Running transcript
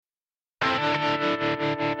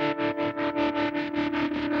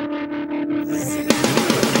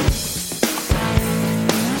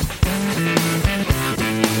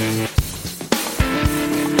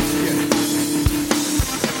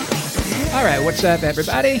What's up,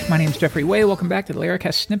 everybody? My name is Jeffrey Way. Welcome back to the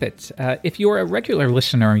Laracast Snippets. If you're a regular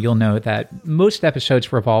listener, you'll know that most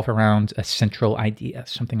episodes revolve around a central idea,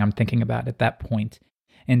 something I'm thinking about at that point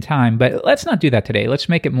in time. But let's not do that today. Let's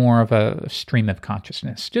make it more of a stream of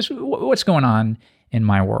consciousness. Just what's going on in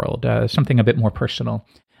my world, something a bit more personal.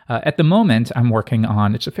 At the moment, I'm working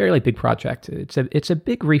on, it's a fairly big project. It's a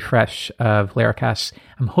big refresh of Laracast.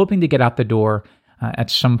 I'm hoping to get out the door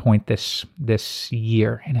at some point this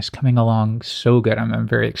year, and it's coming along so good. I'm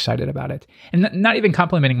very excited about it. And not even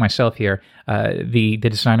complimenting myself here. The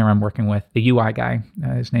designer I'm working with, the UI guy,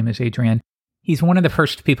 his name is Adrian. He's one of the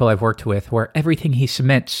first people I've worked with where everything he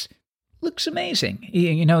submits looks amazing.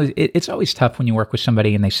 It's always tough when you work with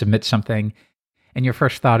somebody and they submit something, and your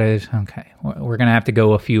first thought is, okay, we're going to have to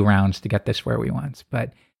go a few rounds to get this where we want.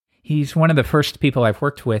 But he's one of the first people I've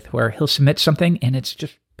worked with where he'll submit something and it's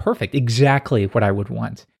just perfect, exactly what I would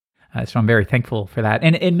want. So I'm very thankful for that.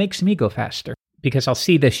 And it makes me go faster because I'll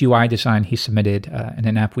see this UI design he submitted in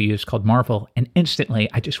an app we use called Marvel, and instantly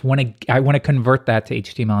I want to convert that to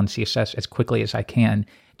HTML and CSS as quickly as I can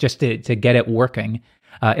just to get it working.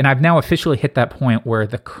 And I've now officially hit that point where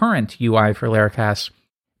the current UI for Laracast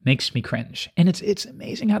makes me cringe. And it's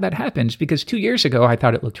amazing how that happens because 2 years ago I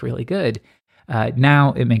thought it looked really good.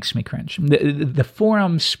 Now it makes me cringe. The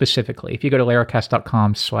forum specifically, if you go to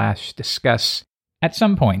laracast.com/discuss, at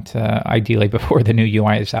some point, ideally before the new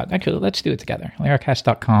UI is out. Actually, let's do it together.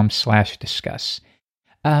 laracast.com/discuss.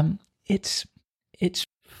 It's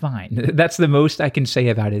fine. That's the most I can say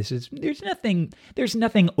about it. There's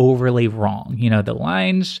nothing overly wrong. The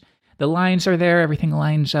lines are there. Everything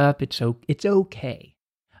lines up. It's okay.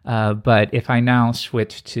 But if I now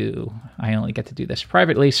switch to, I only get to do this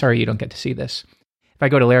privately. Sorry, you don't get to see this. If I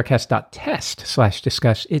go to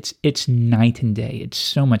laracast.test/discuss, it's night and day. It's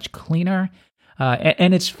so much cleaner.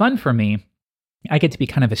 And it's fun for me. I get to be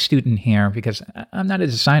kind of a student here because I'm not a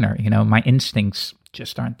designer. My instincts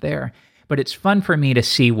just aren't there. But it's fun for me to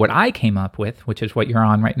see what I came up with, which is what you're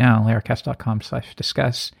on right now,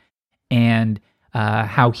 laracast.com/discuss, and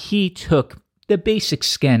how he took the basic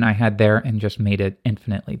skin I had there and just made it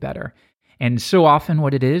infinitely better. And so often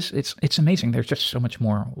what it is, it's amazing. There's just so much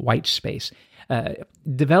more white space.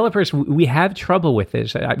 Developers, we have trouble with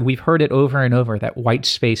this. We've heard it over and over that white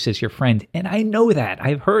space is your friend. And I know that.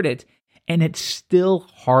 I've heard it. And it's still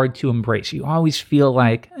hard to embrace. You always feel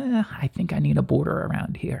like, I think I need a border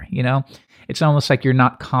around here. It's almost like you're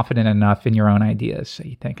not confident enough in your own ideas. So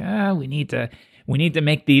you think, we need to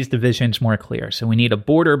make these divisions more clear. So we need a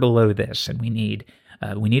border below this, and we need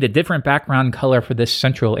a different background color for this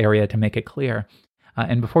central area to make it clear.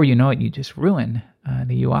 And before you know it, you just ruin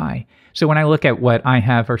the UI. So when I look at what I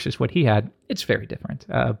have versus what he had, it's very different.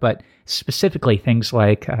 But specifically, things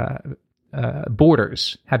like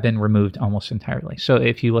borders have been removed almost entirely. So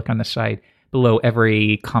if you look on the side below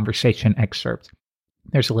every conversation excerpt,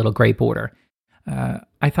 there's a little gray border.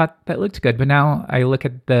 I thought that looked good, but now I look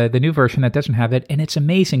at the new version that doesn't have it, and it's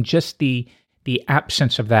amazing. Just the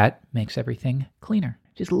absence of that makes everything cleaner.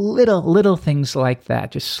 Just little things like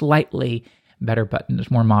that, just slightly better buttons,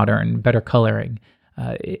 more modern, better coloring.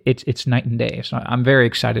 It's night and day. So I'm very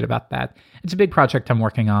excited about that. It's a big project I'm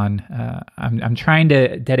working on. I'm trying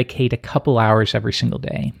to dedicate a couple hours every single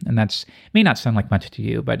day, and that's may not sound like much to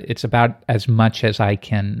you, but it's about as much as I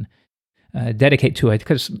can dedicate to it,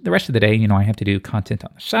 because the rest of the day, I have to do content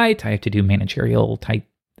on the site. I have to do managerial type,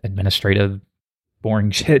 administrative,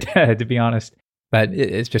 boring shit, to be honest. But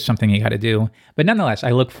it's just something you got to do. But nonetheless,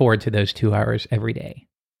 I look forward to those 2 hours every day.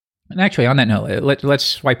 And actually, on that note, let's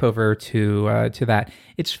swipe over to that.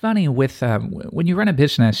 It's funny with when you run a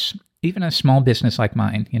business, even a small business like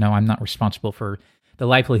mine. I'm not responsible for the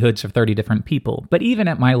livelihoods of 30 different people. But even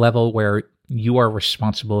at my level, where you are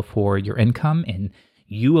responsible for your income and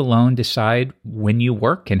you alone decide when you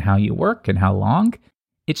work and how long,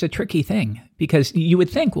 it's a tricky thing, because you would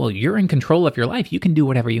think, well, you're in control of your life. You can do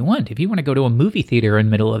whatever you want. If you want to go to a movie theater in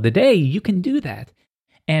the middle of the day, you can do that.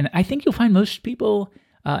 And I think you'll find most people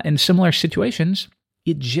in similar situations,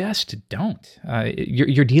 you just don't.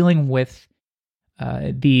 You're dealing with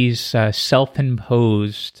these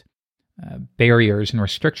self-imposed barriers and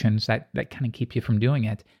restrictions that kind of keep you from doing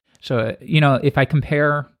it. So, if I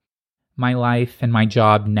compare my life and my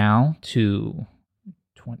job now to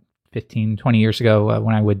 15, 20 years ago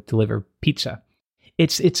when I would deliver pizza.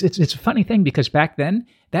 It's a funny thing, because back then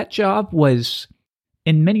that job was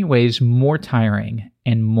in many ways more tiring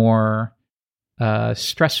and more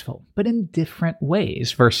stressful, but in different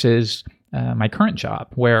ways versus my current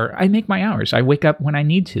job, where I make my hours. I wake up when I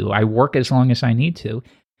need to. I work as long as I need to.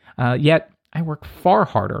 Yet I work far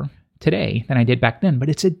harder today than I did back then, but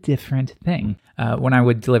it's a different thing. When I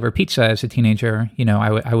would deliver pizza as a teenager,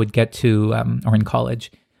 I would get to, or in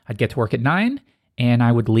college, I'd get to work at 9 and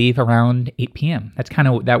I would leave around 8 p.m.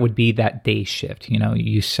 That would be that day shift.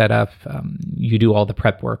 You set up, you do all the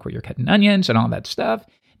prep work where you're cutting onions and all that stuff.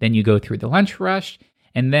 Then you go through the lunch rush.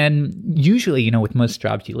 And then usually, with most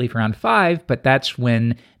jobs, you leave around 5, but that's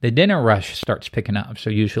when the dinner rush starts picking up. So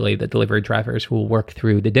usually the delivery drivers will work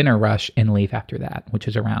through the dinner rush and leave after that, which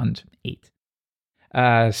is around 8.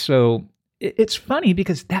 So it's funny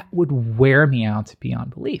because that would wear me out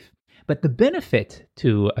beyond belief. But the benefit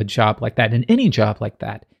to a job like that, and any job like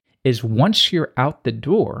that, is once you're out the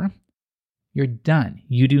door, you're done.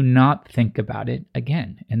 You do not think about it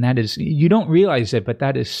again. And that is, you don't realize it, but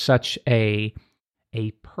that is such a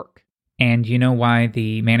perk. And you know why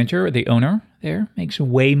the manager or the owner there makes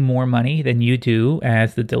way more money than you do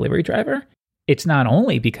as the delivery driver? It's not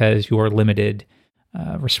only because you're limited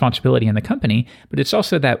responsibility in the company, but it's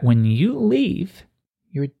also that when you leave,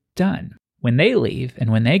 you're done. When they leave and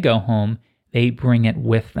when they go home, they bring it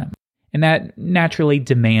with them. And that naturally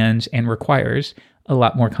demands and requires a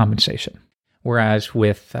lot more compensation. Whereas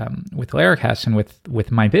with Laracast and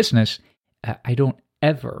with my business, I don't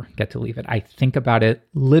ever get to leave it. I think about it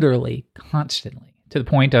literally constantly, to the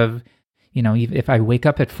point of, if I wake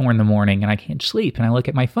up at 4 a.m. and I can't sleep and I look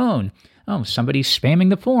at my phone, somebody's spamming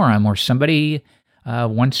the forum or somebody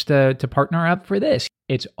wants to partner up for this.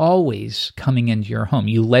 It's always coming into your home.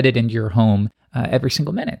 You let it into your home every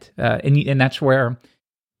single minute. And that's where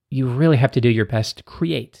you really have to do your best to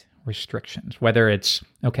create restrictions, whether it's,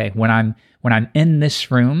 okay, when I'm in this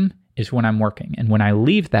room is when I'm working. And when I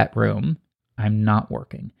leave that room, I'm not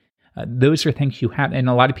working. Those are things you have. And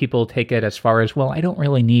a lot of people take it as far as, well, I don't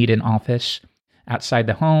really need an office outside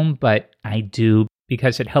the home, but I do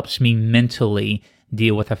because it helps me mentally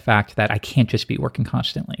deal with the fact that I can't just be working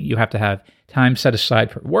constantly. You have to have time set aside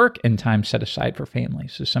for work and time set aside for family.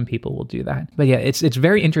 So some people will do that. But yeah, it's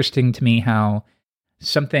very interesting to me how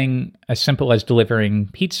something as simple as delivering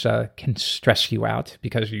pizza can stress you out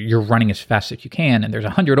because you're running as fast as you can and there's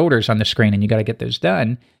 100 orders on the screen and you got to get those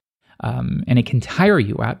done. And it can tire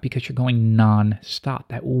you out because you're going nonstop.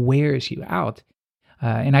 That wears you out.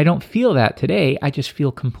 And I don't feel that today. I just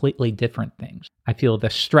feel completely different things. I feel the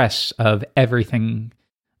stress of everything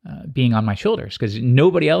being on my shoulders because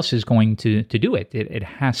nobody else is going to do it. It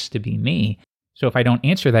has to be me. So if I don't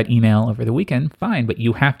answer that email over the weekend, fine, but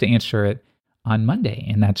you have to answer it on Monday.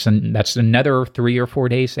 And that's another 3 or 4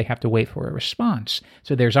 days they have to wait for a response.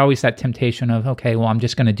 So there's always that temptation of, okay, well, I'm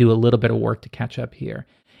just going to do a little bit of work to catch up here.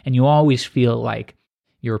 And you always feel like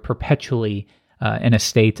you're perpetually in a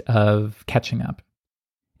state of catching up.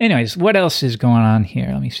 Anyways, what else is going on here?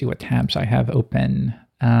 Let me see what tabs I have open.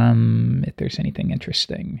 If there's anything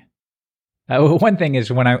interesting. One thing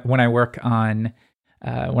is when I work on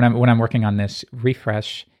when I'm working on this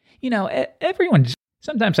refresh, everyone's.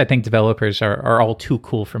 Sometimes I think developers are all too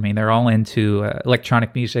cool for me. They're all into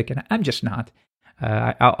electronic music, and I'm just not.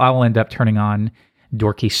 I'll end up turning on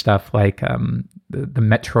dorky stuff like the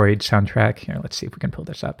Metroid soundtrack. Here, let's see if we can pull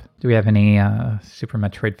this up. Do we have any Super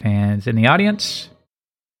Metroid fans in the audience?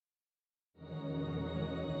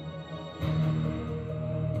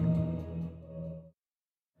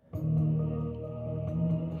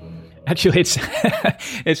 Actually,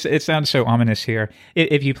 it sounds so ominous here.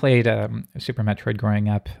 If you played Super Metroid growing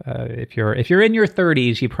up, if you're in your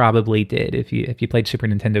 30s, you probably did. If you played Super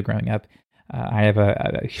Nintendo growing up, I have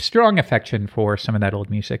a strong affection for some of that old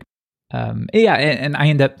music. And I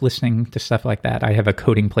end up listening to stuff like that. I have a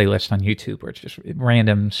coding playlist on YouTube where it's just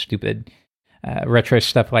random, stupid, retro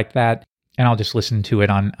stuff like that, and I'll just listen to it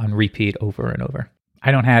on repeat over and over.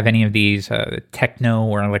 I don't have any of these techno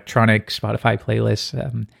or electronic Spotify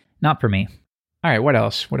playlists. Not for me. All right, what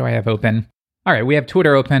else? What do I have open? All right, we have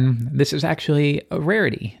Twitter open. This is actually a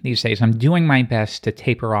rarity these days. I'm doing my best to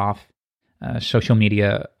taper off social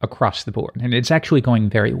media across the board, and it's actually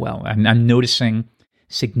going very well. I'm noticing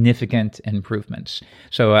significant improvements.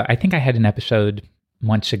 So I think I had an episode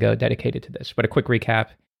months ago dedicated to this, but a quick recap,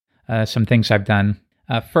 some things I've done.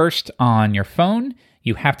 First, on your phone,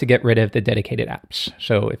 you have to get rid of the dedicated apps.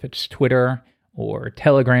 So if it's Twitter or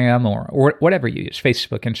Telegram or whatever you use,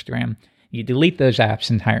 Facebook, Instagram, you delete those apps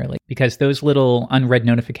entirely because those little unread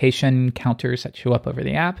notification counters that show up over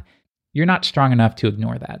the app, you're not strong enough to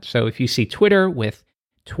ignore that. So if you see Twitter with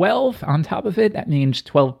 12 on top of it, that means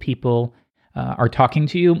 12 people are talking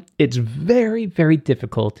to you. It's very, very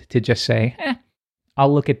difficult to just say,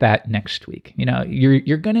 I'll look at that next week.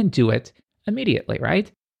 You're going to do it immediately, right?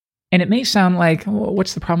 And it may sound like, well,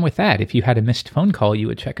 what's the problem with that? If you had a missed phone call, you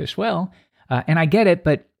would check as well. And I get it,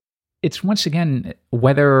 but it's once again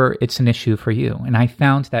whether it's an issue for you. And I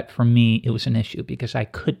found that for me, it was an issue because I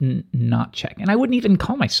couldn't not check. And I wouldn't even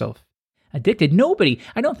call myself addicted.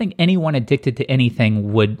 I don't think anyone addicted to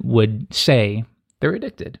anything would say they're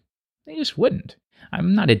addicted. They just wouldn't.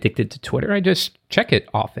 I'm not addicted to Twitter. I just check it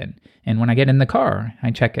often. And when I get in the car, I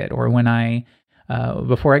check it. Or when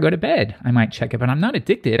before I go to bed, I might check it. But I'm not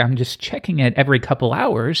addicted. I'm just checking it every couple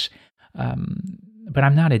hours. But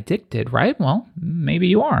I'm not addicted, right? Well, maybe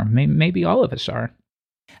you are. Maybe all of us are.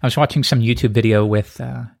 I was watching some YouTube video with,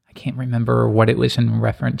 I can't remember what it was in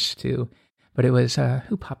reference to, but it was,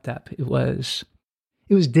 who popped up? It was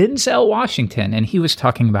Denzel Washington, and he was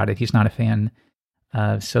talking about it. He's not a fan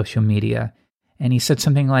of social media. And he said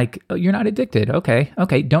something like, oh, you're not addicted. Okay,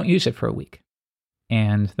 don't use it for a week.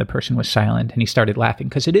 And the person was silent, and he started laughing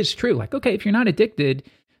because it is true. Like, okay, if you're not addicted,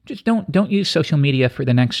 just don't use social media for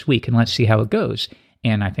the next week and let's see how it goes.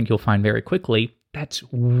 And I think you'll find very quickly that's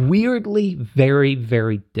weirdly very,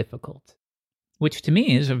 very difficult, which to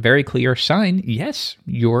me is a very clear sign. Yes,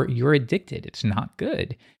 you're addicted. It's not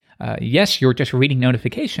good. Yes, you're just reading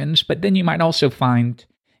notifications, but then you might also find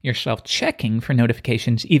yourself checking for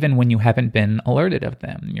notifications even when you haven't been alerted of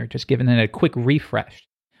them. You're just giving it a quick refresh.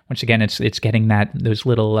 Once again, it's getting those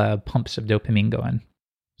little pumps of dopamine going.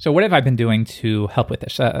 So what have I been doing to help with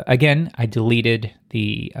this? Again, I deleted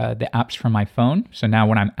the apps from my phone. So now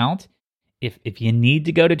when I'm out, if you need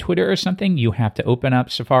to go to Twitter or something, you have to open up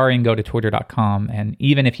Safari and go to twitter.com. And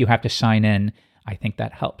even if you have to sign in, I think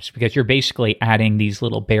that helps because you're basically adding these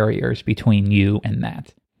little barriers between you and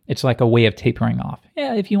that. It's like a way of tapering off.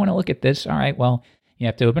 Yeah, if you want to look at this, all right, well, you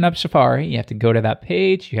have to open up Safari, you have to go to that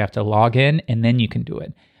page, you have to log in, and then you can do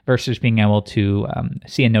it, versus being able to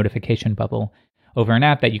see a notification bubble over an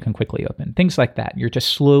app that you can quickly open. Things like that. You're just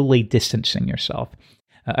slowly distancing yourself.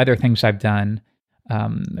 Other things I've done,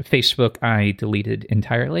 Facebook I deleted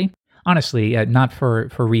entirely. Honestly, not for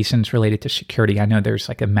reasons related to security. I know there's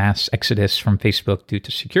like a mass exodus from Facebook due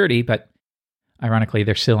to security, but ironically,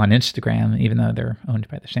 they're still on Instagram, even though they're owned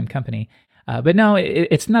by the same company. But no,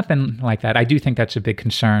 it's nothing like that. I do think that's a big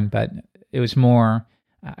concern, but it was more,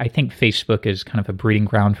 I think Facebook is kind of a breeding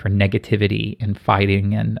ground for negativity and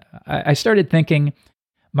fighting. And I started thinking,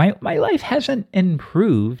 my life hasn't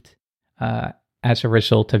improved as a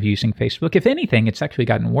result of using Facebook. If anything, it's actually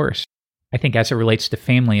gotten worse. I think as it relates to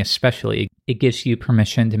family especially, it gives you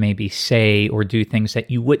permission to maybe say or do things that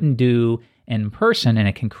you wouldn't do in person, and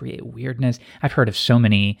it can create weirdness. I've heard of so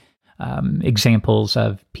many examples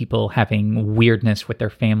of people having weirdness with their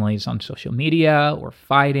families on social media, or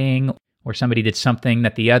fighting, or somebody did something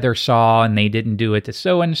that the other saw and they didn't do it to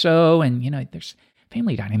so-and-so. And, there's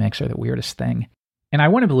family dynamics are the weirdest thing. And I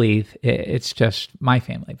want to believe it's just my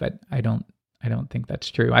family, but I don't think that's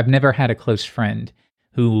true. I've never had a close friend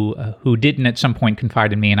who didn't at some point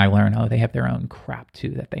confide in me, and I learn, they have their own crap too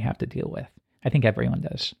that they have to deal with. I think everyone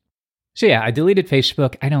does. So yeah, I deleted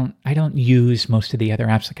Facebook. I don't use most of the other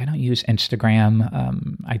apps. Like I don't use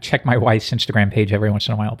Instagram. I check my wife's Instagram page every once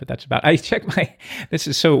in a while, but that's about. This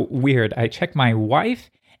is so weird. I check my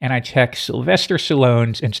wife and I check Sylvester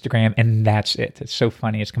Stallone's Instagram, and that's it. It's so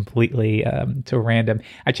funny. It's completely so random.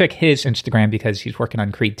 I check his Instagram because he's working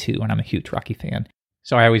on Creed 2, and I'm a huge Rocky fan.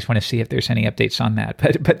 So I always want to see if there's any updates on that.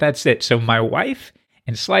 But that's it. So my wife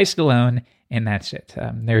and Sly Stallone, and that's it.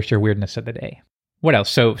 There's your weirdness of the day. What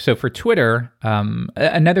else? So for Twitter,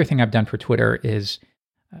 another thing I've done for Twitter is,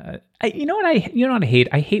 you know what I hate?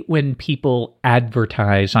 I hate when people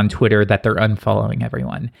advertise on Twitter that they're unfollowing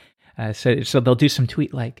everyone. So they'll do some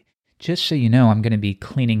tweet like, just so you know, I'm going to be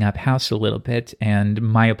cleaning up house a little bit, and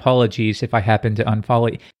my apologies if I happen to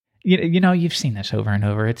unfollow you. You've seen this over and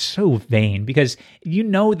over. It's so vain because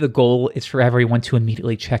the goal is for everyone to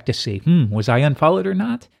immediately check to see, was I unfollowed or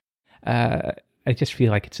not? I just feel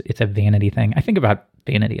like it's a vanity thing. I think about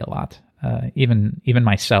vanity a lot. Even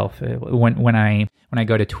myself, when I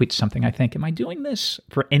go to tweet something, I think, am I doing this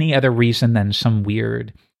for any other reason than some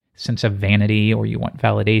weird sense of vanity, or you want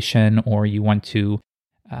validation, or you want to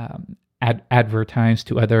advertise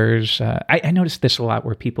to others? I notice this a lot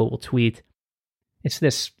where people will tweet. It's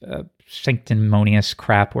this sanctimonious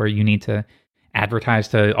crap where you need to advertise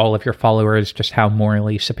to all of your followers just how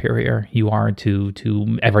morally superior you are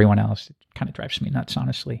to everyone else. It kind of drives me nuts,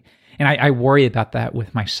 honestly. And I worry about that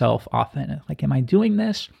with myself often. Like, am I doing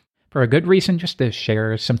this for a good reason, just to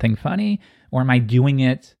share something funny? Or am I doing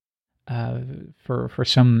it for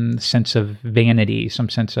some sense of vanity, some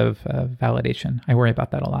sense of validation? I worry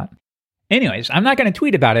about that a lot. Anyways, I'm not going to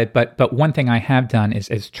tweet about it, but one thing I have done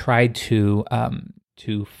is tried to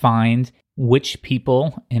to find which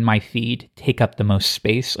people in my feed take up the most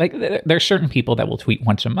space. Like there are certain people that will tweet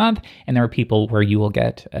once a month, and there are people where you will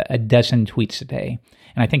get a dozen tweets a day.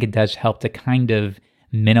 And I think it does help to kind of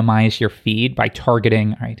minimize your feed by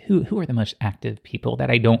targeting, all right, who are the most active people that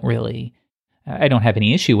I don't have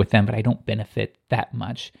any issue with them, but I don't benefit that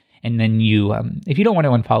much. And then you, if you don't want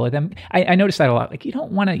to unfollow them, I notice that a lot. Like you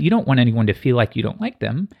don't want anyone to feel like you don't like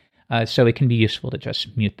them. So it can be useful to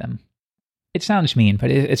just mute them. It sounds mean,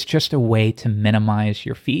 but it's just a way to minimize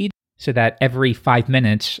your feed so that every 5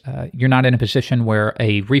 minutes, you're not in a position where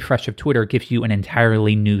a refresh of Twitter gives you an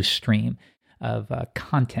entirely new stream of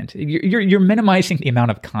content. You're minimizing the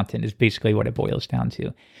amount of content is basically what it boils down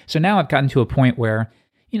to. So now I've gotten to a point where,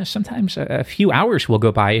 sometimes a few hours will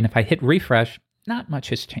go by, and if I hit refresh, not much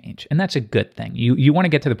has changed. And that's a good thing. You want to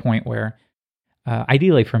get to the point where,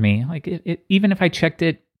 ideally for me, like even if I checked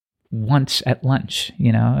it once at lunch,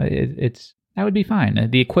 that would be fine.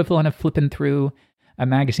 The equivalent of flipping through a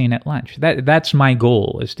magazine at lunch. That's my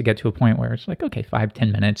goal, is to get to a point where it's like, okay,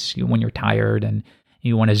 5-10 minutes when you're tired and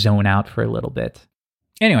you want to zone out for a little bit.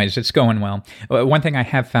 Anyways, it's going well. One thing I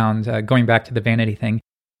have found, going back to the vanity thing,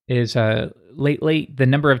 is lately the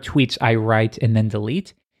number of tweets I write and then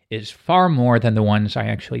delete is far more than the ones I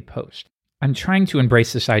actually post. I'm trying to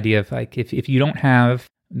embrace this idea of like, if you don't have,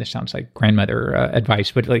 this sounds like grandmother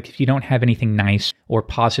advice, but like if you don't have anything nice or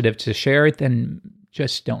positive to share, then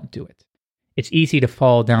just don't do it. It's easy to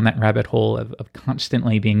fall down that rabbit hole of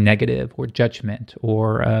constantly being negative or judgment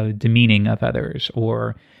or demeaning of others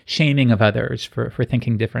or shaming of others for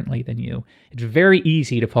thinking differently than you. It's very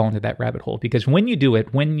easy to fall into that rabbit hole because when you do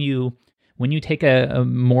it, when you take a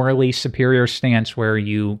morally superior stance where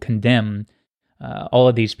you condemn all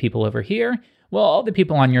of these people over here, well, all the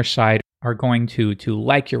people on your side are going to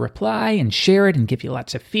like your reply and share it and give you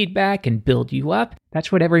lots of feedback and build you up.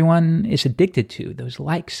 That's what everyone is addicted to, those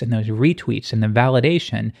likes and those retweets and the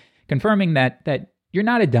validation, confirming that you're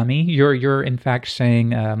not a dummy. You're in fact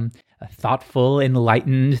saying thoughtful,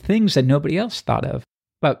 enlightened things that nobody else thought of.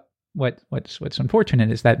 But what's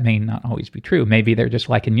unfortunate is that may not always be true. Maybe they're just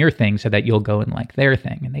liking your thing so that you'll go and like their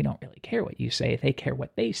thing, and they don't really care what you say. They care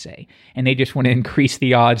what they say, and they just want to increase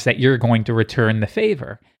the odds that you're going to return the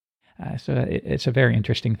favor. So it's a very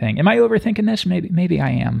interesting thing. Am I overthinking this? Maybe I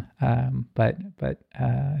am, but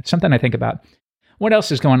it's something I think about. What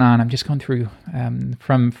else is going on? I'm just going through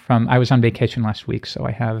from I was on vacation last week, so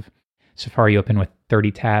I have Safari open with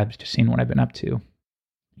 30 tabs, just seeing what I've been up to.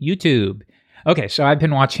 YouTube. Okay, so I've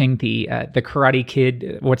been watching the Karate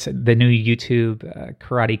Kid. What's the new YouTube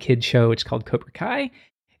Karate Kid show? It's called Cobra Kai.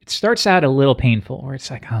 It starts out a little painful, where it's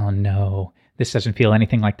like, oh no, this doesn't feel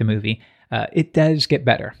anything like the movie. It does get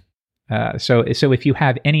better. So if you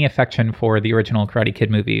have any affection for the original Karate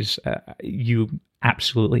Kid movies, you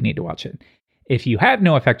absolutely need to watch it. If you have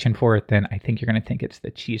no affection for it, then I think you're going to think it's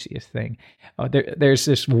the cheesiest thing. There's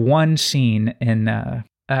this one scene in,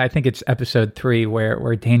 I think it's episode 3,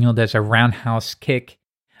 where Daniel does a roundhouse kick,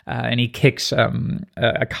 and he kicks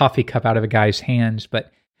a coffee cup out of a guy's hands.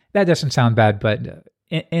 But that doesn't sound bad, but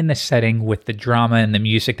in the setting with the drama and the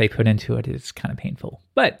music they put into it, it's kind of painful.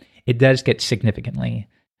 But it does get significantly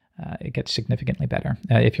better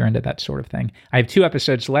if you're into that sort of thing. I have 2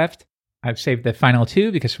 episodes left. I've saved the final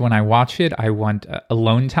 2 because when I watch it, I want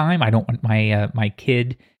alone time. I don't want my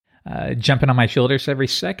kid jumping on my shoulders every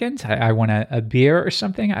second. I want a beer or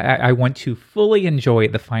something. I want to fully enjoy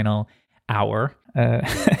the final hour.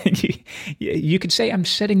 You could say I'm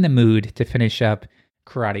setting the mood to finish up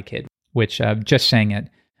Karate Kid, which just saying it,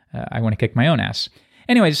 I want to kick my own ass.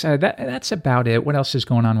 Anyways, that's about it. What else is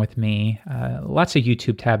going on with me? Lots of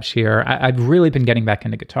YouTube tabs here. I've really been getting back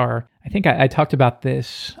into guitar. I think I talked about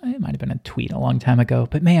this. It might have been a tweet a long time ago.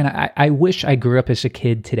 But man, I wish I grew up as a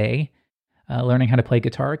kid today, learning how to play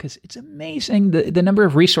guitar, because it's amazing the number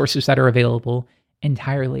of resources that are available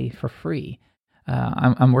entirely for free.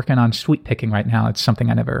 I'm working on sweep picking right now. It's something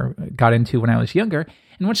I never got into when I was younger.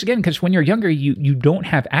 And once again, because when you're younger, you don't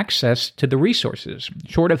have access to the resources,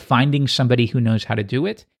 short of finding somebody who knows how to do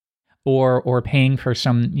it, or paying for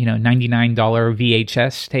some $99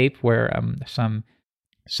 VHS tape where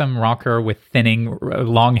some rocker with thinning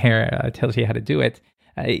long hair tells you how to do it.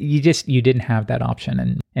 You didn't have that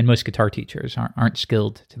option, and most guitar teachers aren't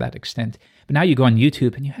skilled to that extent. But now you go on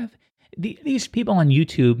YouTube and you have these people on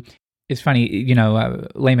YouTube. It's funny,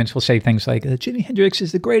 laymen will say things like, Jimi Hendrix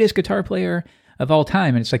is the greatest guitar player of all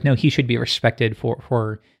time. And it's like, no, he should be respected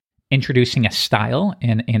for introducing a style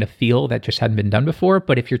and a feel that just hadn't been done before.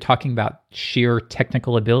 But if you're talking about sheer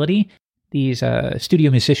technical ability, these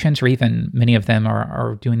studio musicians, or even many of them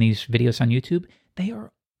are doing these videos on YouTube, they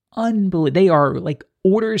are unbelievable. They are like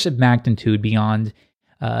orders of magnitude beyond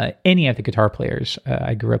any of the guitar players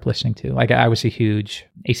I grew up listening to. Like I was a huge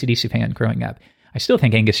AC/DC fan growing up. I still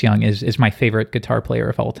think Angus Young is my favorite guitar player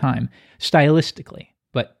of all time, stylistically,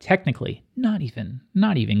 but technically not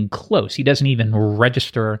even close. He doesn't even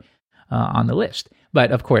register on the list.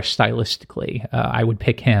 But of course, stylistically, I would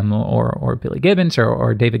pick him or Billy Gibbons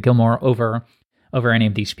or David Gilmour over any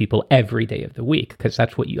of these people every day of the week, because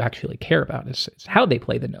that's what you actually care about is how they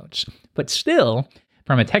play the notes. But still,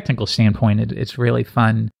 from a technical standpoint, it's really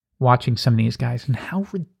fun watching some of these guys and how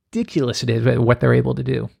ridiculous it is what they're able to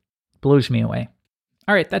do. Blows me away.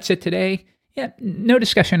 All right, that's it today. Yeah, no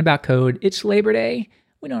discussion about code. It's Labor Day.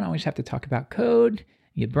 We don't always have to talk about code.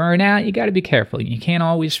 You burn out. You got to be careful. You can't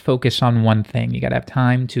always focus on one thing. You got to have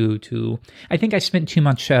time to. I think I spent too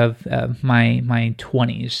much of my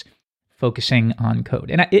 20s focusing on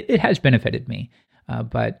code, and it has benefited me.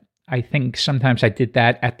 But I think sometimes I did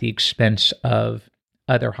that at the expense of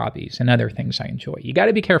other hobbies and other things I enjoy. You got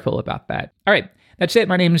to be careful about that. All right. That's it.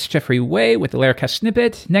 My name is Jeffrey Way with the Laracast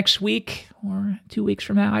Snippet. Next week or 2 weeks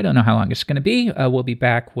from now, I don't know how long it's going to be, we'll be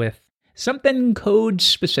back with something code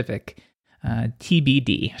specific,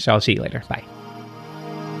 TBD. So I'll see you later. Bye.